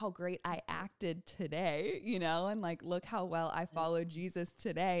 look how great I acted today, you know, and like, look how well I followed Jesus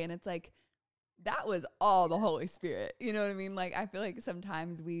today. And it's like, that was all the Holy Spirit. You know what I mean? Like, I feel like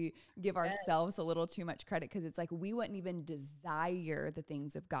sometimes we give ourselves a little too much credit, because it's like, we wouldn't even desire the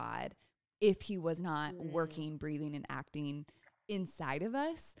things of God if he was not working, breathing, and acting inside of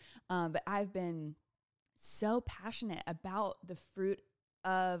us. But I've been so passionate about the fruit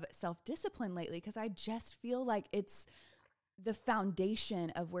of self-discipline lately, because I just feel like it's the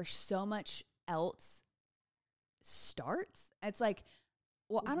foundation of where so much else starts. It's like,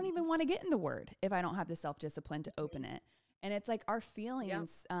 well, I don't even want to get in the word if I don't have the self-discipline to open it. And it's like, our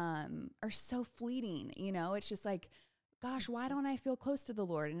feelings are so fleeting, you know. It's just like, gosh, why don't I feel close to the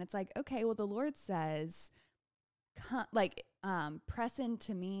Lord? And it's like, okay, well, the Lord says, press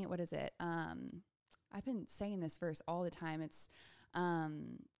into me. What is it? I've been saying this verse all the time. It's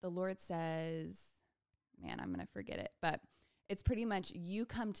the Lord says, man, I'm going to forget it, but it's pretty much, you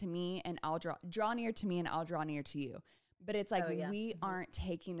come to me and I'll draw near to me and I'll draw near to you. But it's like, we aren't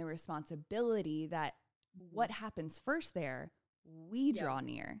taking the responsibility that what happens first there, we draw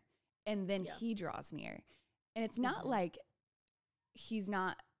near and then he draws near. And it's not like he's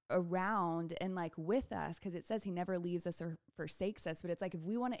not around and like with us, because it says he never leaves us or forsakes us. But it's like, if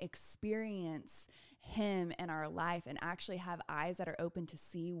we want to experience him in our life and actually have eyes that are open to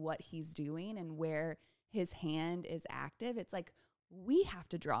see what he's doing and where his hand is active, it's like, we have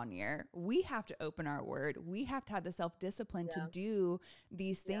to draw near. We have to open our word. We have to have the self-discipline to do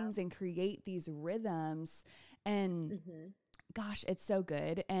these things and create these rhythms. And gosh, it's so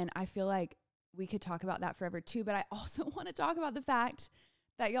good. And I feel like we could talk about that forever too. But I also want to talk about the fact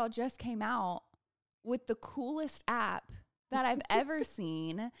that y'all just came out with the coolest app that I've ever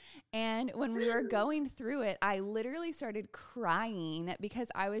seen. And when we were going through it, I literally started crying, because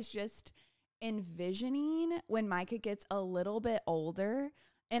I was just envisioning when Micah gets a little bit older.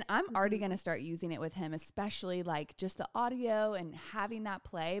 And I'm already going to start using it with him, especially like just the audio and having that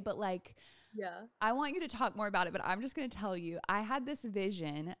play. But like, I want you to talk more about it, but I'm just going to tell you, I had this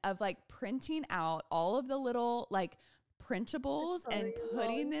vision of like printing out all of the little like printables and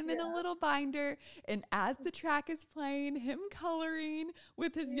putting them in a little binder. And as the track is playing, him coloring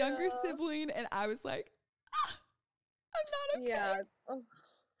with his younger sibling. And I was like, I'm not okay. Yeah. Oh,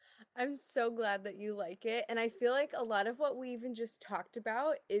 I'm so glad that you like it. And I feel like a lot of what we even just talked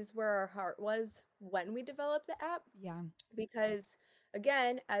about is where our heart was when we developed the app. Yeah. Because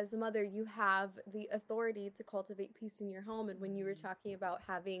again, as a mother, you have the authority to cultivate peace in your home. And when you were talking about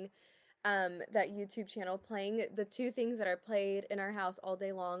having that YouTube channel playing, the two things that are played in our house all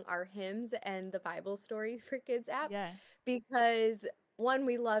day long are hymns and the Bible Stories for Kids app. Yes. Because one,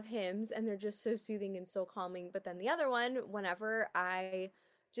 we love hymns and they're just so soothing and so calming. But then the other one, whenever I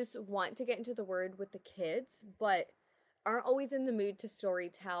just want to get into the word with the kids, but aren't always in the mood to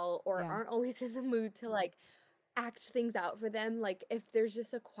story tell, or aren't always in the mood to like act things out for them. Like if there's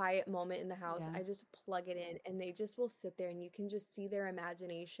just a quiet moment in the house, I just plug it in and they just will sit there and you can just see their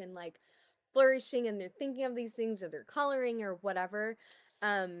imagination like flourishing, and they're thinking of these things, or they're coloring or whatever.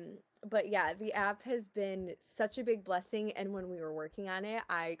 But yeah, the app has been such a big blessing. And when we were working on it,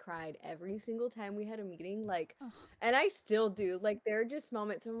 I cried every single time we had a meeting, like, and I still do. Like, there are just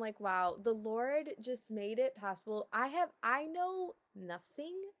moments where I'm like, wow, the Lord just made it possible. I know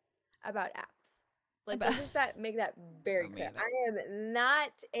nothing about apps. Like, let's just make that very clear. I am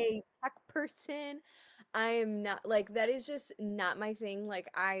not a tech person. I am not, like, that is just not my thing.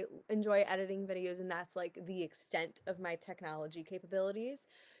 Like, I enjoy editing videos, and that's like the extent of my technology capabilities.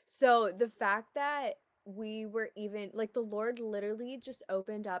 So the fact that we were even like, the Lord literally just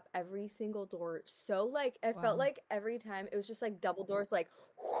opened up every single door. So like, it felt like every time it was just like double doors, like,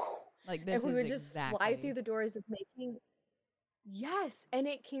 like this, and we is would just fly through the doors of making. Yes, and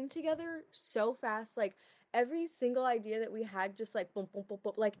it came together so fast. Like every single idea that we had, just like boom, boom, boom,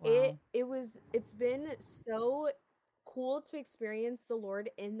 boom. Like it's been so cool to experience the Lord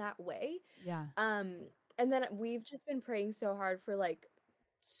in that way. Yeah. And then we've just been praying so hard for like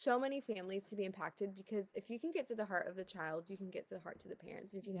so many families to be impacted, because if you can get to the heart of the child, you can get to the heart to the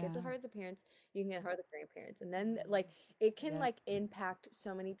parents. If you can get to the Yeah. heart of the parents, you can get to the heart of the grandparents. And then like it can Yep. like impact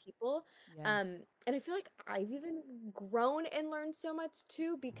so many people. Yes. And I feel like I've even grown and learned so much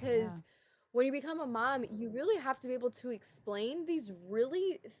too, Yeah. because when you become a mom, you really have to be able to explain these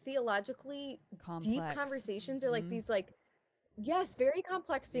really theologically deep Complex. conversations, or like Hmm. these like, yes, very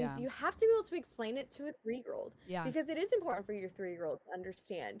complex things. Yeah. You have to be able to explain it to a 3-year-old, Yeah. because it is important for your 3-year-old to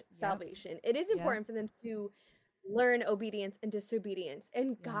understand Yep. salvation. It is Yep. important for them to learn obedience and disobedience.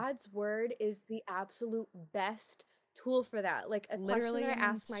 And Yeah. God's word is the absolute best tool for that. Like a question Literally that I an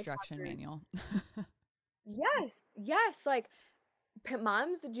ask my instruction toddlers. manual. Yes, yes, like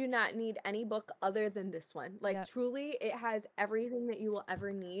moms do not need any book other than this one. Like Yep. truly, it has everything that you will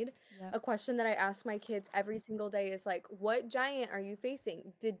ever need. Yep. A question that I ask my kids every single day is like, what giant are you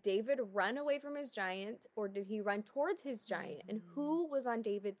facing? Did David run away from his giant, or did he run towards his giant? And who was on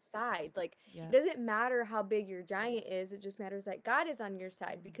David's side? Like, it Yep. doesn't matter how big your giant is. It just matters that God is on your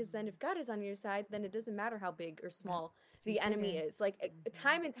side, because then if God is on your side, then it doesn't matter how big or Yep. small 'Cause the he's enemy bigger. is. Like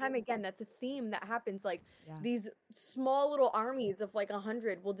time and time again, that's a theme that happens. Like Yeah. these small little armies of like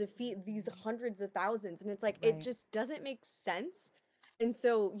 100 will defeat these hundreds of thousands, and it's like it Right. just doesn't make sense. And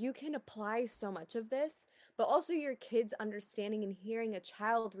so you can apply so much of this, but also your kids understanding and hearing a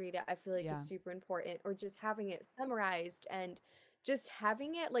child read it, I feel like is Yeah. super important, or just having it summarized, and just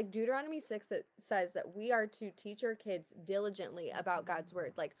having it like Deuteronomy 6 that says that we are to teach our kids diligently about God's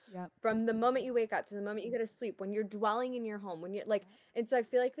word, like Yep. from the moment you wake up to the moment you go to sleep, when you're dwelling in your home, when you're like, and so I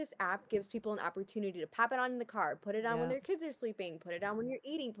feel like this app gives people an opportunity to pop it on in the car, put it on when Yep. their kids are sleeping, put it on when you're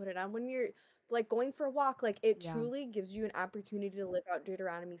eating, put it on when you're like going for a walk. Like it Yeah. truly gives you an opportunity to live out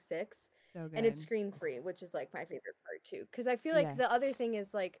Deuteronomy 6. So And it's good. screen free, which is like my favorite part too. Cause I feel like the Yes. other thing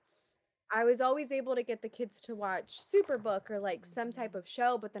is like, I was always able to get the kids to watch Superbook or like some type of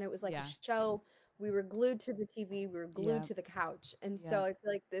show, but then it was like Yeah. a show. We were glued to the TV, we were glued Yep. to the couch. And so Yep. I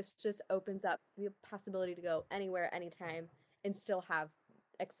feel like this just opens up the possibility to go anywhere, anytime, and still have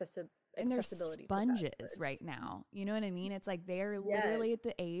And they're accessibility to God's sponges word. right now. You know what I mean? It's like they're Yes. literally at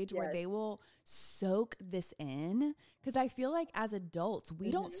the age where Yes. they will soak this in. Because I feel like as adults,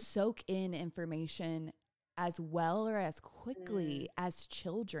 we don't Mm-hmm. soak in information as well or as Mm. quickly as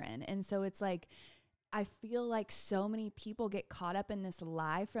children. And so it's like, I feel like so many people get caught up in this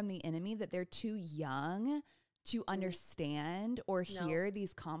lie from the enemy that they're too young to understand or No. hear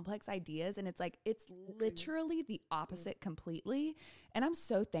these complex ideas. And it's like, it's Mm-mm. literally the opposite completely. And I'm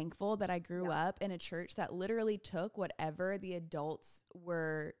so thankful that I grew Yeah. up in a church that literally took whatever the adults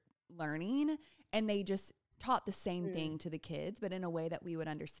were learning and they just taught the same Mm. thing to the kids, but in a way that we would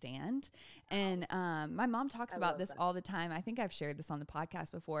understand. And my mom talks I about love this that. all the time. I think I've shared this on the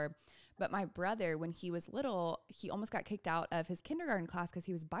podcast before, but my brother, when he was little, he almost got kicked out of his kindergarten class because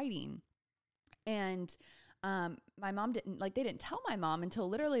he was biting. And my mom they didn't tell my mom until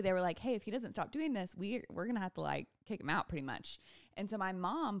literally they were like, hey, if he doesn't stop doing this, we're going to have to like kick him out pretty much. And so my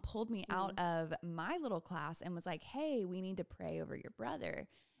mom pulled me out of my little class and was like, hey, we need to pray over your brother.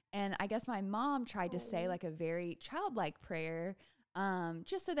 And I guess my mom tried to say like a very childlike prayer,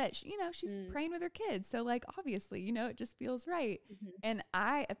 just so that, she's praying with her kids. So like, obviously, it just feels right. Mm-hmm. And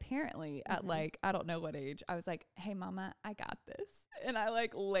I apparently at like, I don't know what age, I was like, hey mama, I got this. And I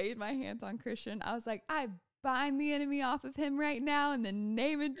like laid my hands on Christian. I was like, I bind the enemy off of him right now in the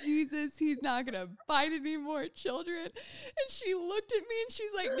name of Jesus. He's not going to bite any more children. And she looked at me and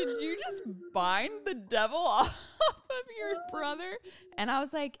she's like, did you just bind the devil off of your brother? And I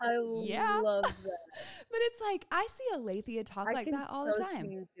was like, I yeah. love that. But it's like, I see Alethea talk I like can that all the so time.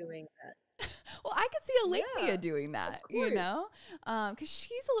 see you doing that. Well, I could see Alethea Yeah, doing of that, course. Because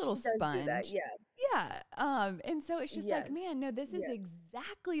she's a little She does do that. sponge. Yeah. Yeah. And so it's just like, Yes. man, no, this is Yes.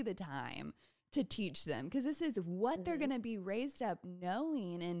 exactly the time to teach them, because this is what they're going to be raised up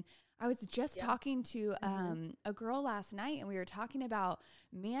knowing. And I was just Yeah. talking to a girl last night, and we were talking about,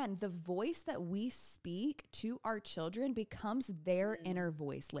 man, the voice that we speak to our children becomes their inner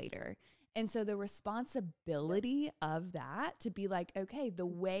voice later. And so the responsibility of that to be like, okay, the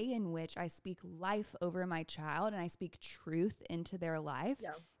way in which I speak life over my child and I speak truth into their life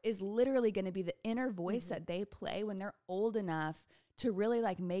is literally going to be the inner voice that they play when they're old enough to really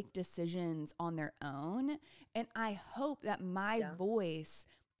like make decisions on their own. And I hope that my voice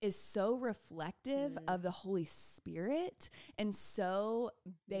is so reflective of the Holy Spirit and so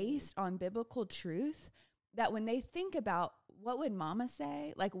based on biblical truth that when they think about what would mama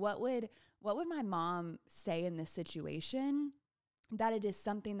say, like what would my mom say in this situation, that it is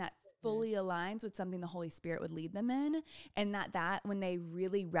something that fully aligns with something the Holy Spirit would lead them in. And that when they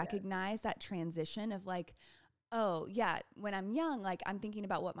really recognize that transition of like, oh yeah, when I'm young, like I'm thinking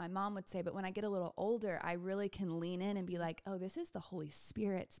about what my mom would say, but when I get a little older, I really can lean in and be like, oh, this is the Holy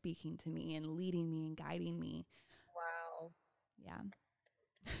Spirit speaking to me and leading me and guiding me. Wow. Yeah.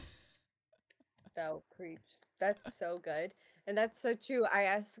 So preach. That's so good. And that's so true. I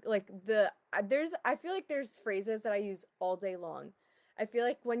ask like I feel like there's phrases that I use all day long. I feel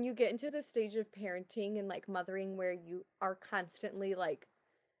like when you get into the stage of parenting and like mothering where you are constantly like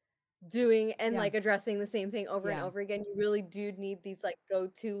doing and like addressing the same thing over and over again, you really do need these like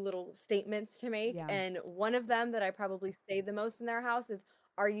go-to little statements to make. Yeah. And one of them that I probably say the most in their house is,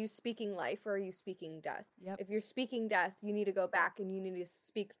 are you speaking life or are you speaking death? Yep. If you're speaking death, you need to go back and you need to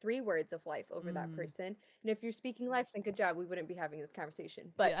speak 3 words of life over that person. And if you're speaking life, then good job, we wouldn't be having this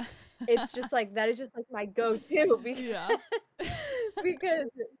conversation. But it's just like, that is just like my go-to because, because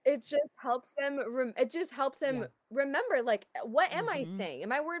it just helps them remember, like, what am I saying?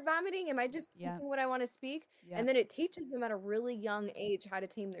 Am I word vomiting? Am I just speaking what I want to speak? And then it teaches them at a really young age how to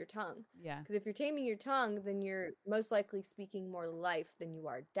tame their tongue. Yeah. Because if you're taming your tongue, then you're most likely speaking more life than you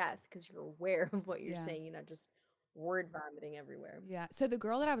are death, because you're aware of what you're saying, you're not just word vomiting everywhere. Yeah. So the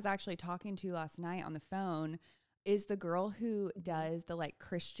girl that I was actually talking to last night on the phone is the girl who does the like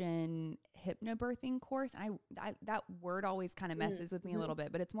Christian hypnobirthing course. I that word always kind of messes with me a little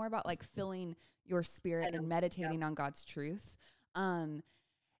bit, but it's more about like filling your spirit and meditating on God's truth.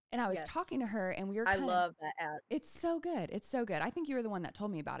 And I was talking to her and we were I love that app. It's so good. It's so good. I think you were the one that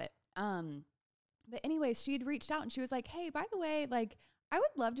told me about it. But anyways, she'd reached out and she was like, hey, by the way, like I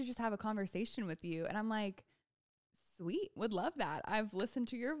would love to just have a conversation with you. And I'm like, sweet, would love that. I've listened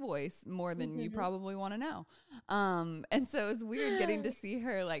to your voice more than you probably want to know. And so it was weird getting to see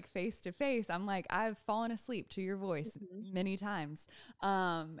her like face to face. I'm like, I've fallen asleep to your voice many times.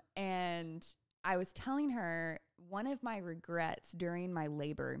 And I was telling her one of my regrets during my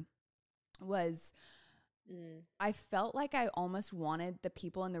labor was I felt like I almost wanted the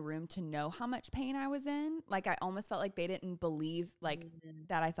people in the room to know how much pain I was in. Like I almost felt like they didn't believe like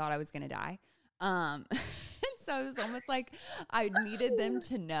that I thought I was going to die. And so it was almost like I needed them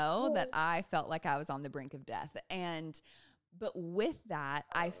to know that I felt like I was on the brink of death. But with that,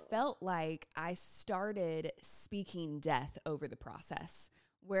 I felt like I started speaking death over the process,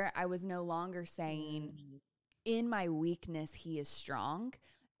 where I was no longer saying, in my weakness, he is strong.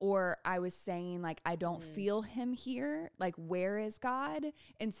 Or I was saying like, I don't feel him here. Like, where is God?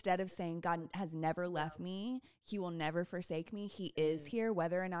 Instead of saying God has never left me. He will never forsake me. He is here.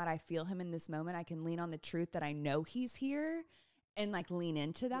 Whether or not I feel him in this moment, I can lean on the truth that I know he's here and like lean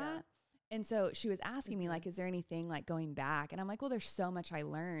into that. And so she was asking me like, is there anything like going back? And I'm like, well, there's so much I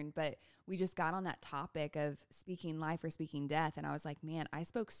learned, but we just got on that topic of speaking life or speaking death. And I was like, man, I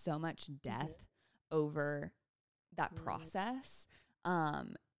spoke so much death over that process.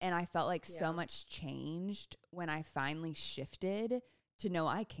 And I felt like so much changed when I finally shifted to know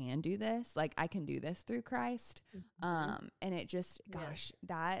I can do this. Like I can do this through Christ. And it just, gosh,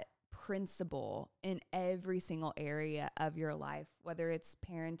 that principle in every single area of your life, whether it's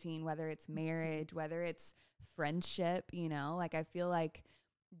parenting, whether it's marriage, whether it's friendship, you know, like I feel like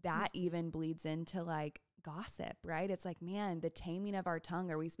that even bleeds into like gossip, right? It's like, man, the taming of our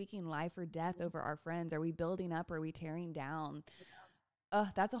tongue. Are we speaking life or death over our friends? Are we building up? Or are we tearing down?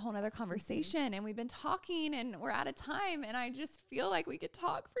 That's a whole nother conversation. And we've been talking and we're out of time. And I just feel like we could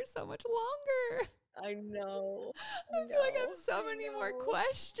talk for so much longer. I know. I feel like I have so many more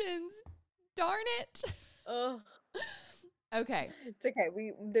questions. Darn it. Okay. It's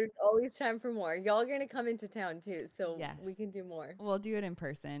okay. There's always time for more. Y'all are going to come into town too, so we can do more. We'll do it in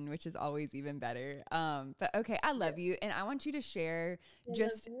person, which is always even better. But okay, I love you. And I want you to share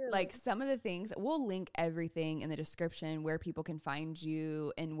just like some of the things. We'll link everything in the description where people can find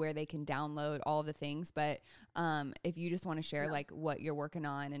you and where they can download all of the things. But if you just want to share like what you're working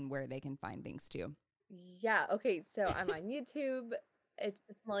on and where they can find things too. Yeah. Okay. So I'm on YouTube. It's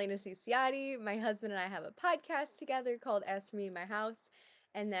just MILENA CICIOTTI. My husband and I have a podcast together called As For Me in My House.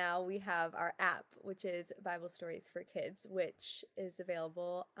 And now we have our app, which is Bible Stories for Kids, which is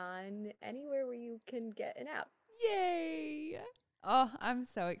available on anywhere where you can get an app. Yay. Oh, I'm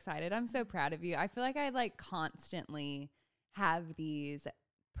so excited. I'm so proud of you. I feel like I like constantly have these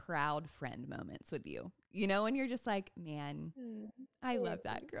proud friend moments with you. You know, when you're just like, man, I love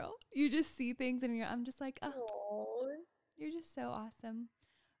that girl. You just see things and I'm just like, oh, you're just so awesome.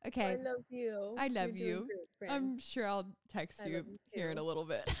 Okay. I love you. I love you. Great, I'm sure I'll text you here in a little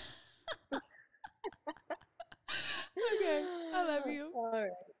bit. Okay. I love you. All right.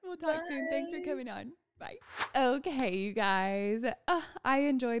 We'll talk soon. Thanks for coming on. Bye. Okay, you guys. I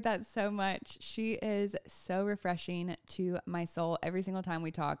enjoyed that so much. She is so refreshing to my soul. Every single time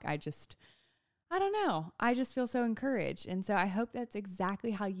we talk, I don't know. I just feel so encouraged. And so I hope that's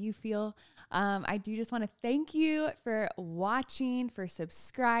exactly how you feel. I do just want to thank you for watching, for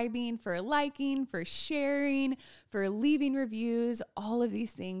subscribing, for liking, for sharing, for leaving reviews. All of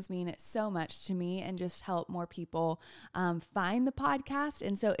these things mean so much to me and just help more people find the podcast.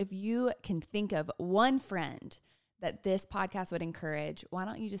 And so if you can think of one friend that this podcast would encourage, why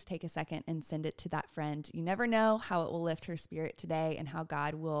don't you just take a second and send it to that friend? You never know how it will lift her spirit today and how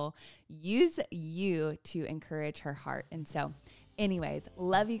God will use you to encourage her heart. And so anyways,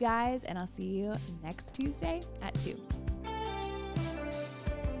 love you guys, and I'll see you next Tuesday at 2.